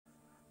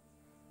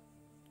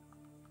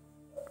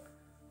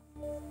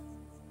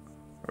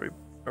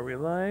Are we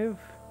live?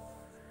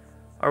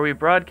 Are we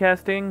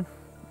broadcasting?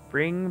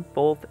 Bring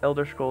both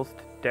Elder Scrolls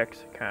to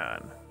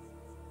Dexicon.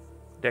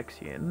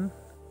 Dexian.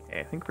 Okay,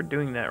 I think we're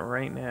doing that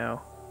right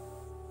now.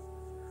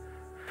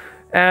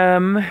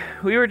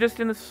 We were just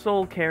in the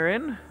Soul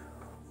Karen.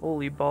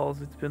 Holy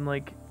balls, it's been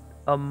like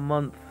a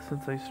month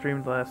since I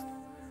streamed last.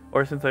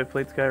 Or since I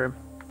played Skyrim.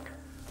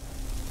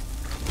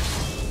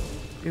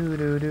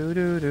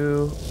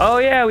 Oh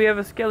yeah, we have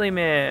a Skelly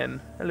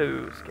Man.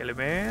 Hello, Skelly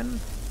Man.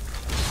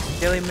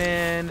 Skelly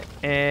Man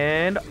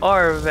and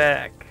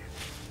Arvak.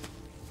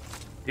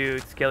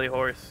 Dude, Skelly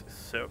Horse is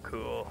so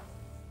cool.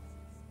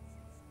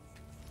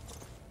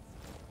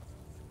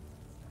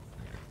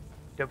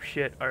 Dope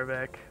shit,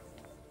 Arvak.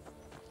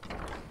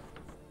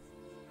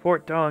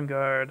 Fort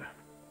Dawnguard.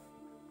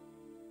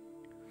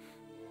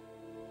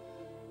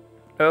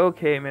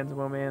 Okay, mans and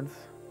womans.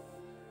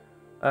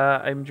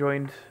 I'm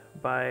joined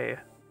by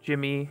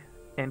Jimmy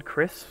and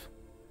Chris,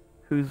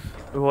 whose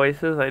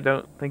voices I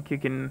don't think you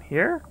can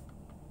hear.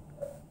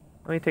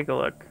 Let me take a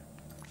look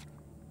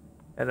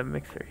at a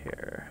mixer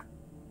here.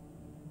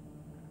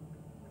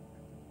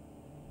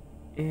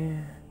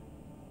 Yeah.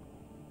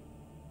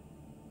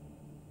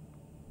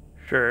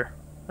 Sure,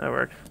 that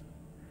works.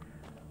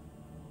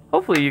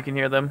 Hopefully you can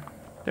hear them.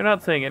 They're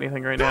not saying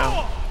anything right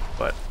now,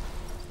 but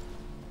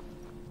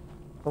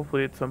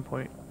hopefully at some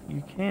point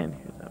you can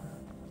hear them.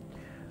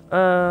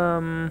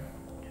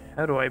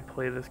 How do I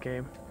play this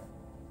game?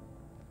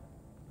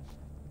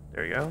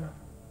 There we go.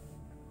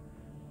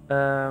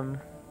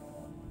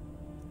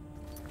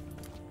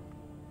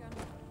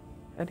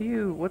 How do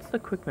you, what's the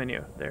quick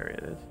menu? There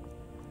it is.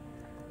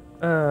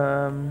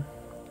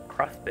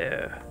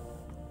 Crossbow.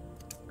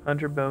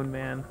 Conjure Bone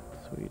Man.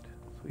 Sweet,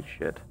 sweet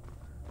shit.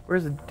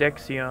 Where's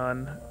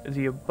Dexion? Is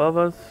he above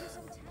us?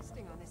 Some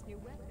testing on this new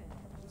weapon.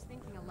 I was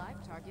thinking a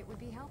live target would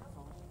be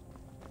helpful.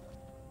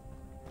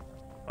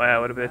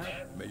 Wow, what a bitch.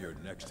 May your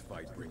next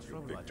fight bring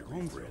you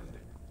victory, friend.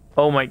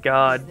 Oh my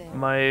god,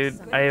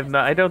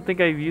 I don't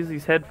think I've used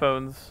these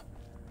headphones,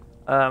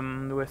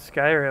 with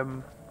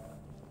Skyrim.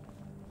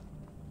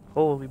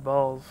 Holy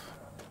balls.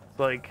 It's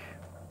like,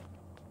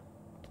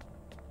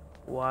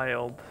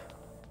 wild.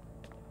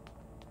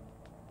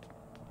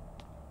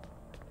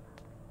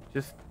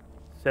 Just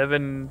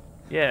 7,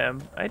 yeah,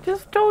 I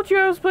just told you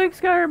I was playing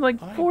Skyrim like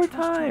 4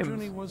 times. Your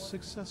journey was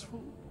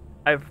successful.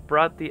 I've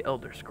brought the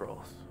Elder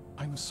Scrolls.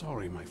 I'm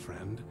sorry, my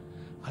friend.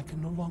 I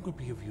can no longer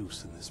be of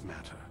use in this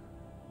matter.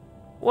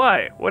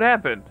 Why? What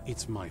happened?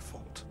 It's my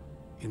fault.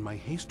 In my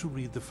haste to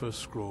read the first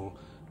scroll,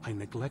 I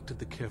neglected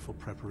the careful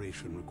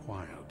preparation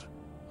required.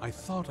 I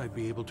thought I'd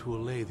be able to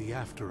allay the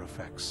after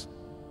effects,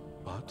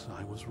 but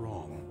I was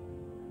wrong.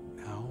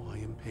 Now I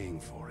am paying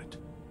for it.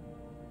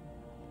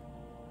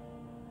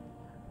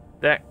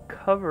 That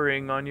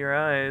covering on your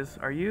eyes,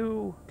 are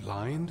you...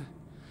 Blind?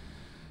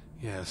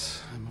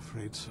 Yes, I'm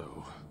afraid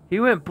so. He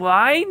went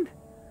blind?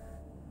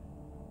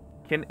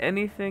 Can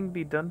anything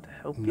be done to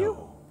help you?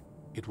 No.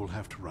 It will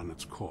have to run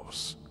its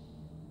course.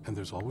 And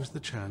there's always the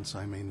chance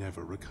I may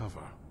never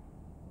recover.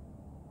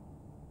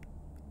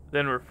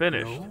 Then we're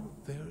finished. No,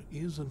 there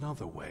is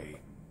another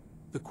way.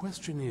 The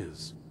question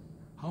is,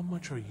 how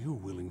much are you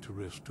willing to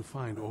risk to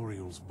find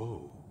Oriel's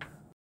bow?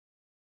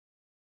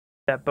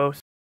 That bow.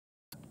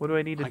 What do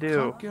I need to do?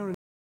 I can't guarantee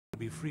to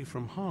be free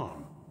from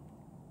harm.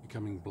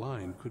 Becoming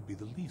blind could be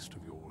the least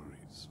of your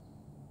worries.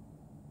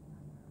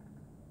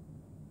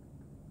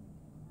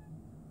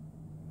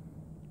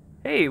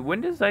 Hey,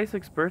 when is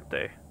Isaac's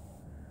birthday?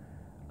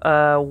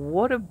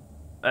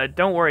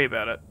 Don't worry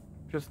about it.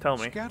 Just tell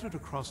me. Scattered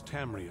across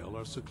Tamriel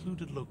are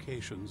secluded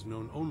locations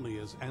known only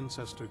as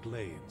Ancestor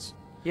Glades.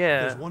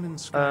 Yeah, There's one in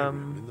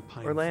SKYRIM in the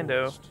Pine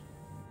Orlando. Forest.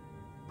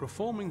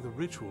 Performing the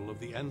ritual of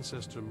the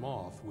Ancestor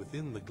Moth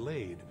within the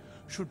glade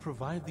should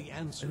provide the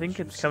answers. I think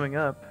you it's seek. coming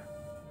up.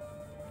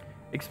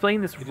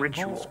 Explain this It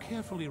ritual. involves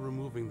carefully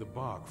removing the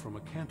bark from a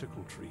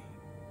canticle tree,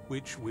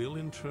 which will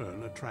in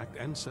turn attract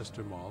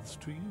ancestor moths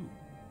to you.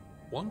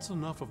 Once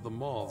enough of the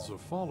moths are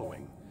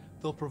following,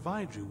 they'll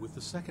provide you with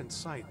the second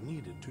sight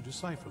needed to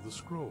decipher the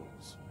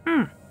scrolls.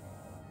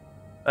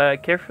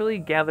 Carefully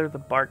gather the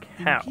bark.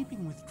 How? In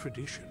keeping with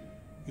tradition,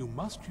 you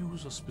must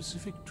use a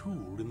specific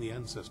tool in the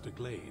Ancestor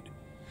Glade,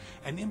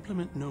 an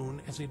implement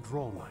known as a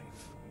draw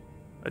knife.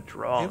 A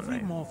draw Every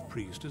knife. moth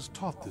priest is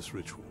taught this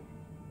ritual,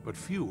 but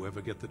few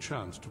ever get the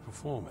chance to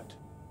perform it.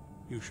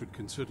 You should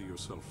consider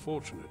yourself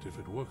fortunate if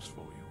it works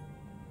for you.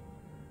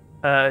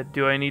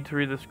 Do I need to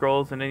read the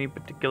scrolls in any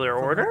particular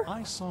order? From what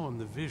I saw in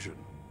the vision,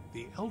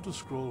 the Elder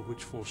Scroll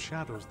which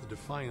foreshadows the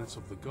defiance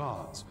of the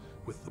gods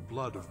with the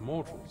blood of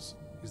mortals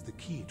is the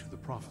key to the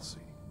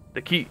prophecy.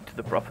 The key to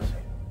the prophecy.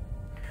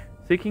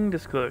 Seeking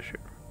disclosure.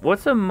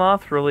 What's a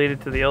moth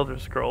related to the Elder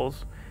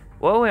Scrolls?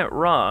 What went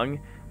wrong?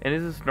 And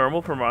is this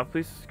normal for moth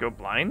priests to go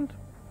blind?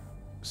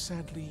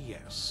 Sadly,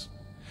 yes.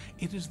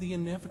 It is the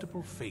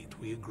inevitable fate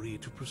we agree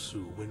to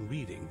pursue when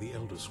reading the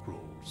Elder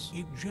Scrolls.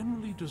 It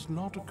generally does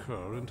not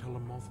occur until a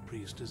moth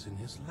priest is in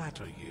his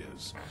latter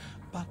years,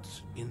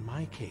 but in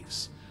my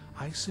case,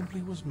 I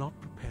simply was not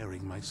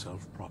preparing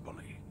myself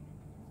properly.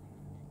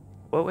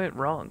 What went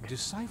wrong?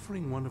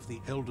 Deciphering one of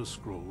the Elder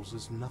Scrolls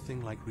is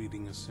nothing like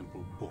reading a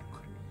simple book.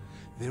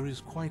 There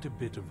is quite a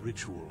bit of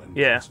ritual and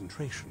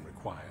concentration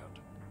required.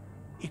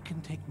 It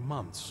can take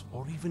months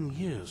or even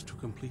years to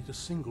complete a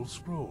single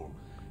scroll.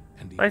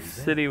 And My even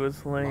city then,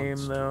 was lame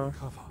months to though.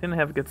 recover. Didn't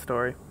have a good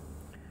story.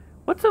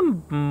 What's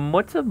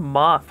a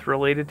moth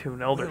related to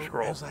an Elder Well,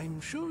 Scroll? as I'm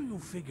sure you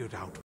figured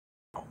out,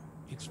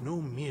 it's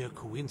no mere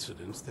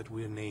coincidence that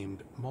we're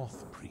named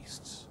Moth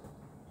Priests.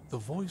 The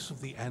voice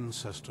of the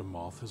ancestor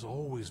moth has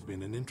always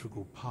been an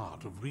integral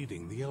part of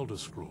reading the Elder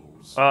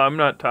Scrolls. I'm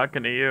not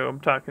talking to you. I'm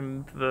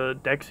talking to the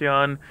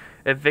Dexion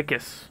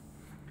Evicus.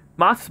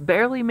 Moths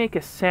barely make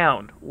a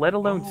sound, let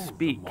alone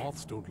speak. The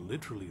moths don't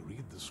literally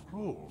read the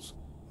scrolls,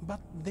 but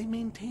they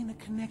maintain a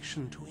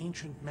connection to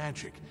ancient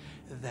magic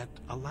that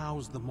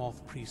allows the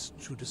moth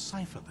priests to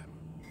decipher them.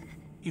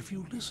 If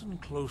you listen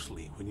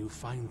closely when you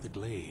find the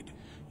glade,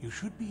 you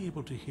should be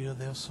able to hear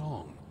their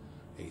song,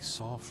 a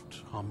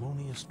soft,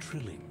 harmonious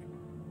trilling.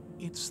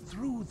 It's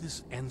through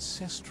this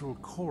ancestral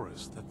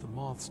chorus that the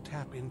moths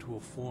tap into a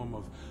form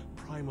of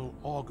primal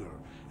augur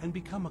and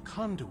become a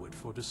conduit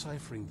for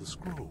deciphering the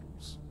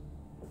scrolls.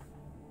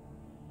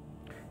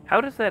 How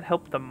does that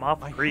help the moth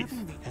By priest?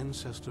 having the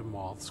ancestor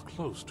moths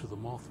close to the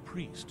moth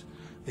priest,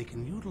 they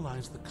can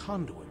utilize the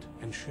conduit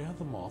and share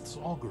the moth's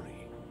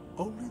augury.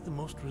 Only the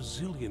most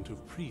resilient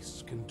of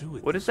priests can do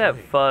it. What is this that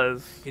way.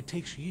 fuzz? It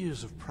takes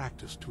years of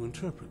practice to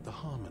interpret the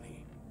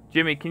harmony.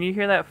 Jimmy, can you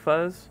hear that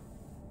fuzz?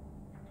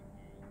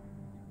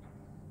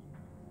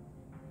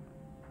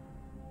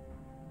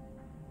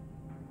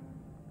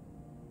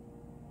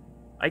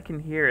 I can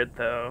hear it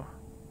though.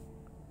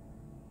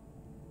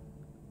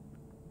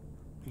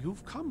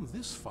 You've come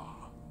this far.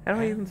 How do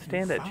I and even stand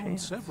you've that found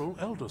chance? several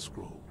Elder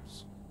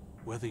Scrolls.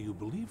 Whether you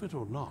believe it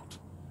or not,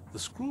 the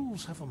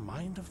scrolls have a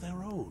mind of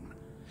their own.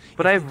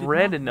 But If I've they did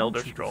read not an want Elder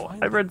you to Scroll.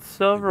 find I've them, read they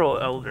several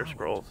wouldn't Elder allow it.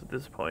 Scrolls at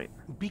this point.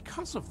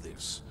 Because of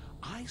this,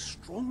 I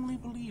strongly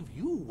believe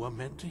you were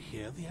meant to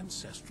hear the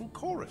ancestral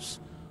chorus.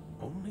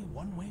 Only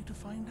one way to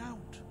find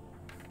out.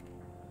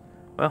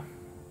 Well,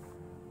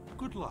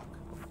 Good luck.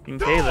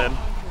 okay then.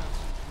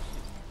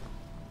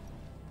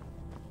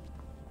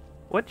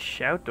 What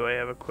shout do I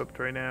have equipped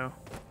right now?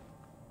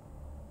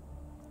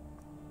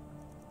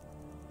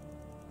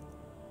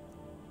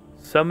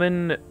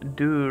 Summon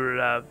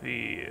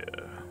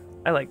Duravir.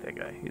 I like that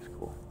guy. He's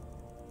cool.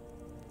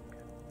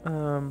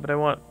 But I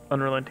want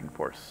Unrelenting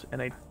Force,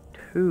 and I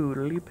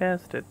totally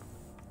passed it.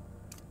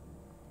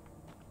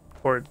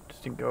 Or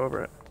just didn't go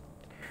over it.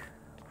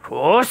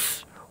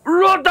 Force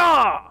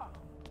Roda!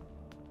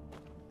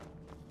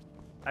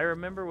 I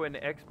remember when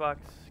Xbox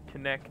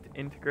Kinect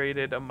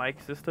integrated a mic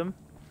system,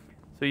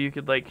 so you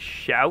could like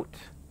shout,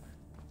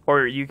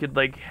 or you could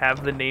like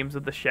have the names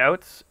of the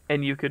shouts,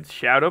 and you could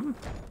shout them,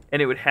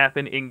 and it would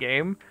happen in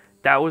game.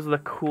 That was the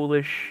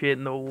coolest shit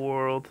in the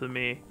world to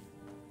me.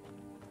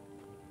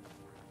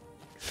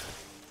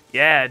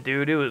 Yeah,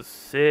 dude, it was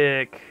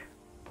sick.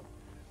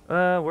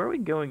 Where are we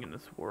going in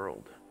this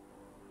world?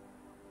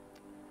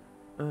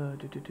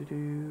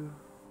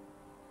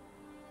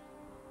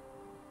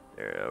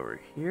 They're over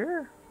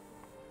here.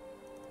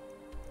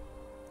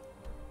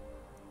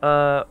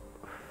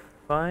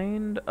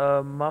 Find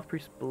a Moth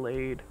Priest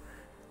blade.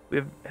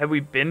 Have we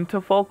been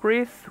to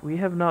Falkreath? We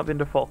have not been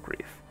to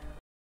Falkreath.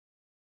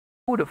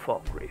 Go to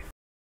Falkreath.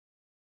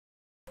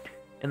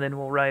 And then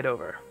we'll ride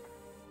over.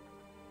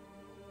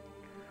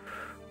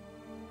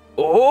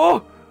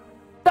 Oh!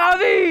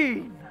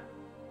 David!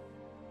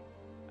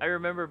 I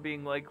remember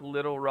being like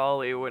little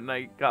Raleigh when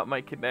I got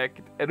my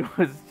Kinect and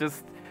was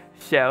just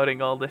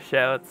shouting all the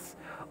shouts.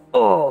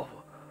 Oh!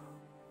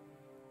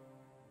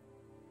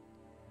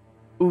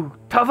 Ooh,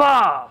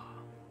 Tava!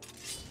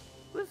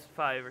 It was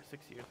 5 or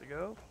 6 years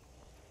ago.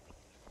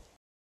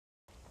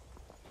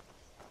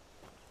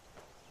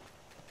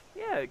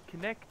 Yeah,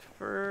 Kinect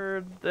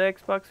for the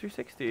Xbox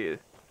 360.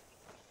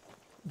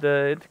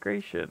 The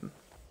integration.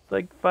 It's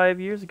like 5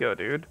 years ago,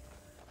 dude.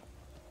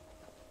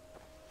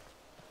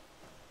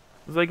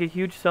 It was like a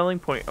huge selling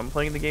point. I'm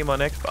playing the game on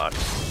Xbox.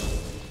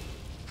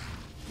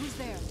 Who's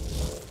there?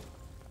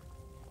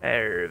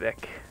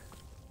 Ervik.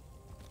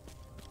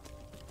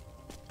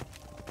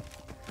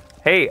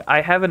 Hey,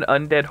 I have an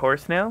undead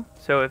horse now,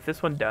 so if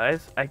this one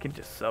dies, I can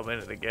just summon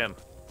it again.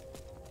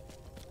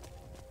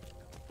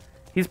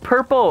 He's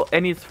purple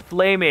and he's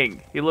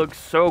flaming. He looks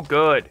so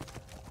good.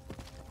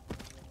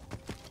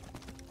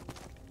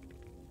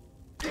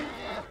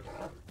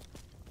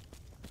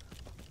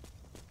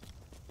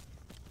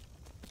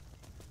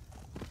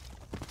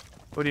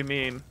 What do you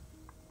mean?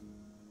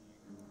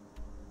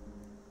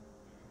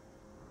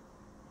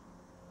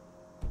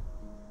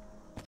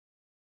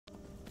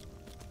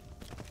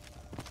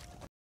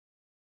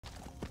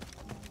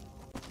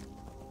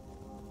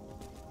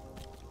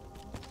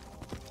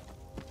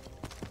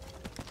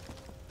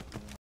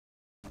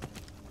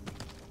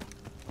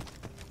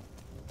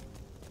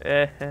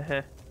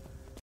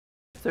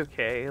 It's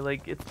okay.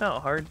 Like, it's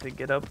not hard to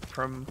get up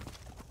from...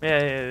 Yeah,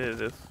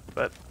 it is,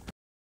 but...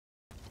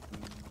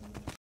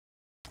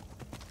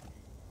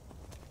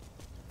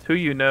 It's who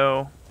you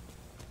know.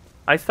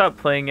 I stopped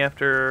playing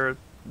after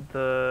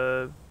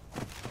the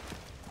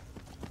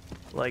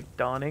like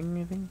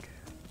dawning, I think.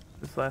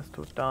 This last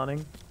was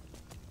dawning.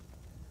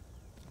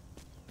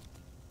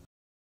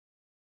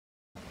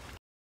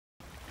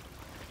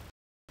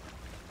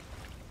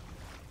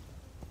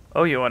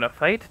 Oh, you want to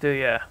fight? Do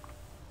ya?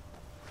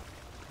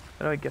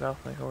 How do I get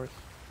off my horse?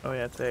 Oh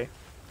yeah, it's A.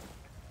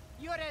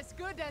 You're as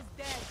good as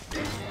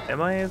dead.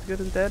 Am I as good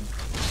as dead?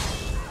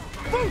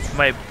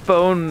 My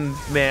bone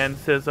man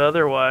says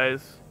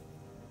otherwise.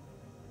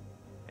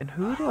 And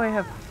who do I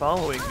have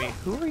following me?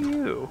 Who are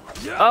you?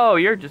 Oh,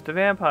 you're just a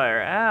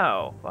vampire.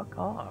 Ow. Fuck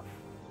off.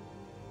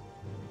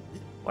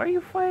 Why are you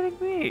fighting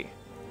me?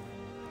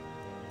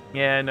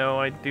 Yeah, no,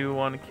 I do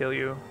want to kill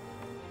you.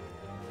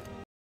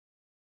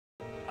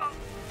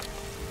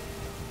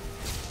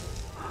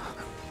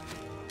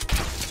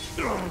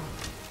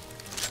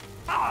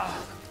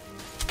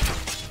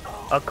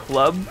 A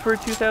club for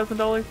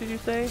 $2,000, did you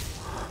say?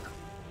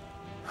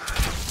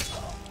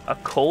 A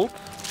Colt?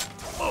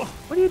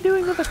 What are you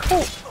doing with a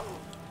Colt?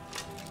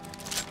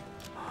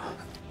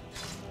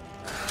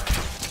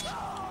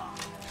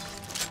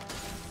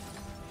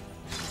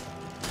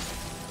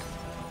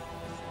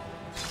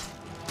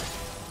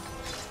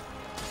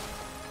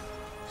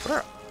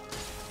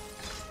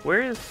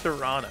 Where is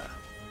Serana?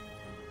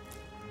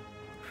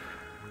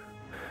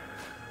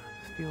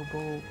 Steel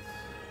bolts.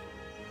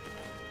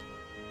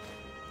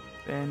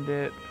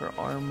 Bandit for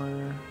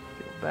armor.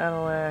 Steel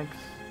battle axe.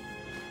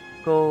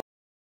 Gold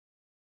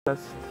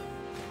dust.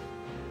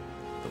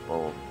 The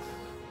bolts.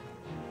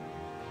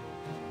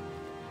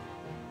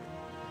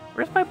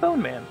 Where's my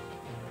bone man?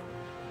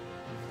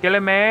 Skelly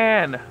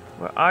man!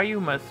 Where are you,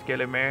 my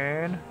skelly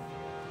man?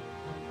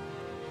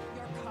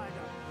 You're kind of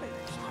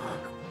finished.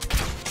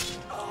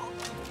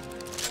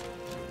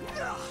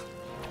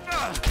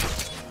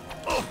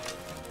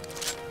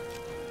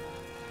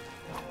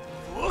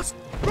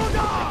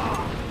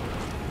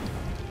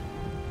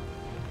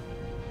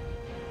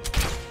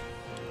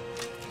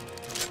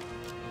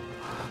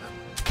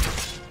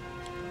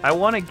 I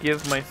want to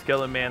give my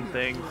skeleton man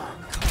things.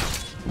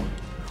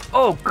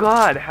 Oh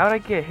god, how'd I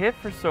get hit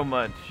for so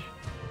much?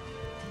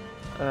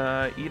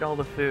 Eat all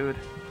the food.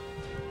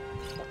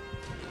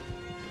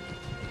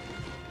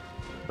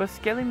 But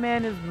Skelly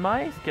Man is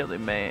my Skelly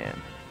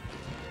Man.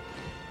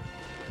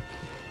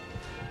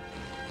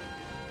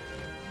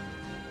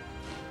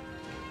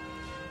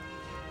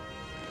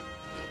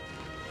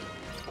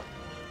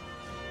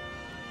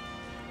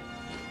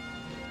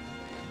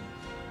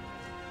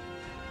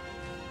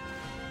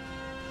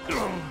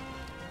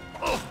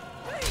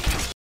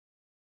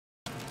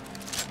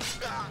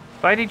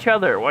 Fight each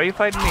other. Why are you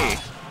fighting me?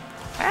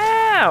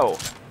 Ow!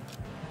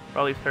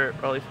 Raleigh's hurt.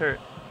 Raleigh's hurt.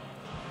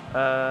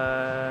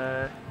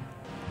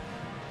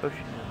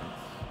 Potions.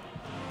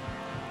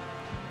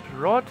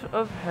 Draught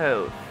of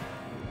health.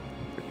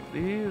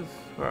 Please.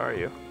 Where are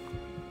you?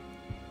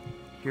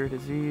 Cure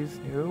disease.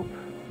 Nope.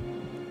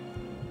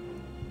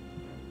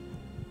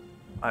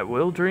 I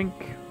will drink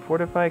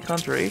Fortify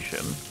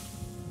Conjuration.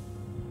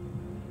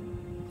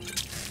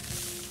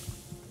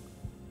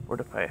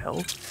 Fortify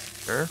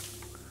health. Sure.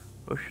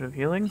 Potion of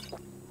healing.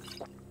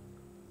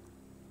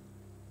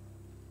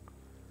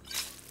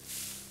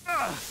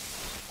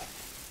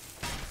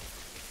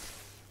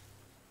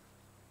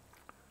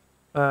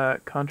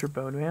 Conjure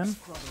Bone Man.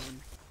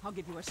 I'll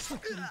give you a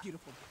swift and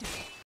beautiful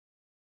death.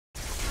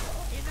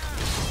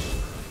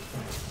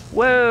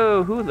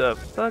 Whoa, who the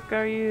fuck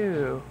are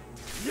you?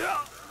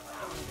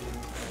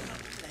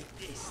 Like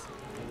this.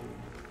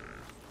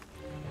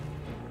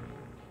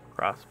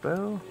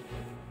 Crossbow.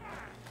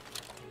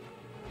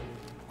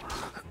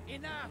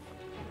 Enough.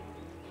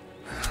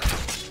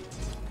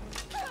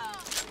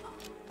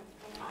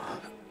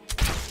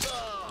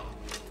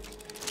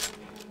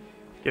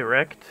 Get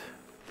wrecked.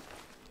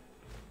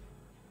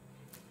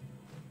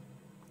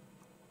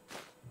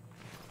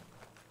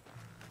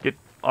 Get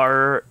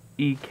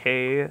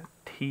R-E-K-T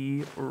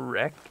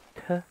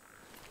wrecked.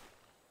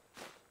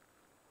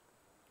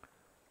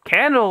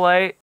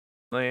 Candlelight.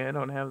 Oh, yeah, I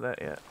don't have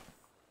that yet.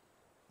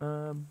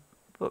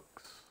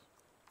 Books.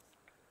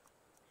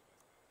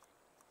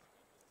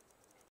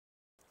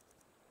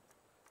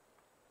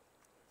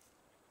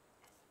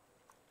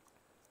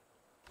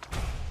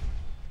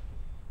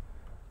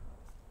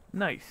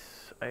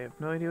 Nice. I have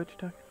no idea what you're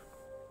talking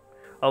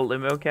about. A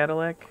limo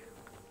Cadillac?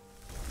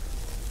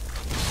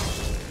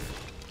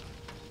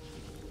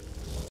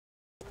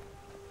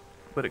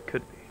 But it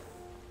could be.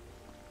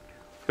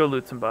 Let's go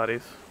loot some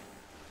bodies.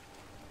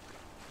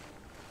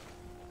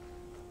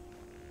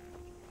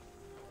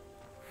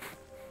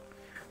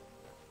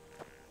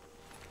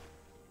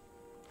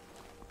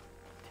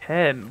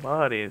 Ten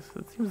bodies.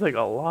 That seems like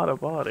a lot of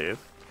bodies.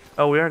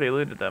 Oh, we already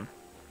looted them.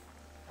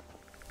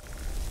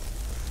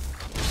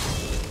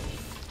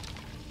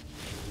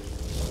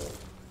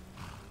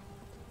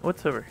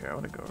 What's over here? I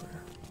want to go over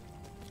here.